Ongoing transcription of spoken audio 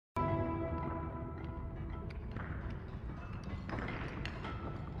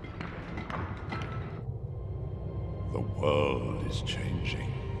The world is changing.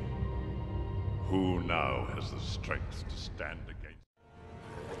 Who now has the strength to stand against?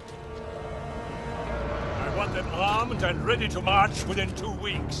 I want them armed and ready to march within 2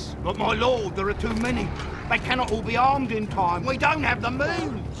 weeks. But my lord, there are too many. They cannot all be armed in time. We don't have the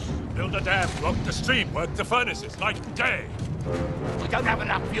means. Build a dam, block the stream, work the furnaces night and day. We don't have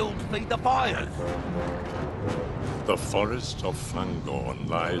enough fuel to feed the fires. The forest of Fangorn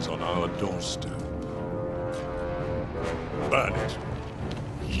lies on our doorstep. Burn it.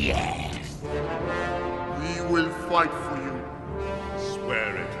 Yes. We will fight for you.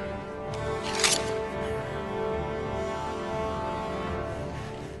 Swear it.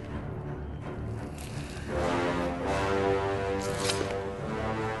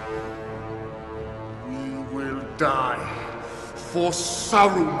 We will die for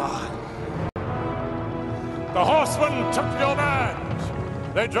Saruman. The horsemen took your land.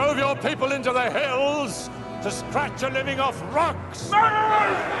 They drove your people into the hills to scratch a living off rocks.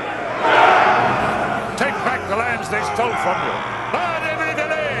 Take back the lands they stole from you. Burn every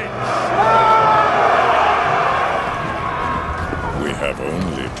village. We have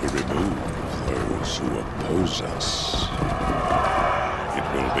only to remove those who oppose us. It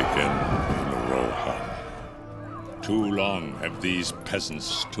will begin in Rohan. Too long have these peasants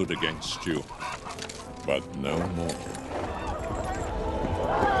stood against you, but no more.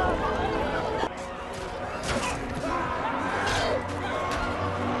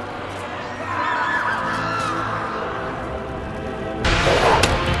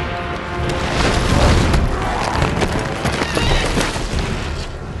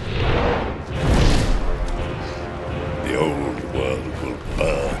 The old world will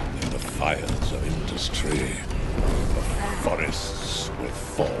burn in the fires of industry. The forests will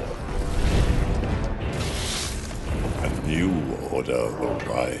fall. A new order will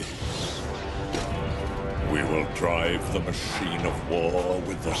rise. We will drive the machine of war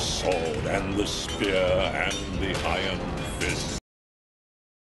with the sword and the spear and the iron fist.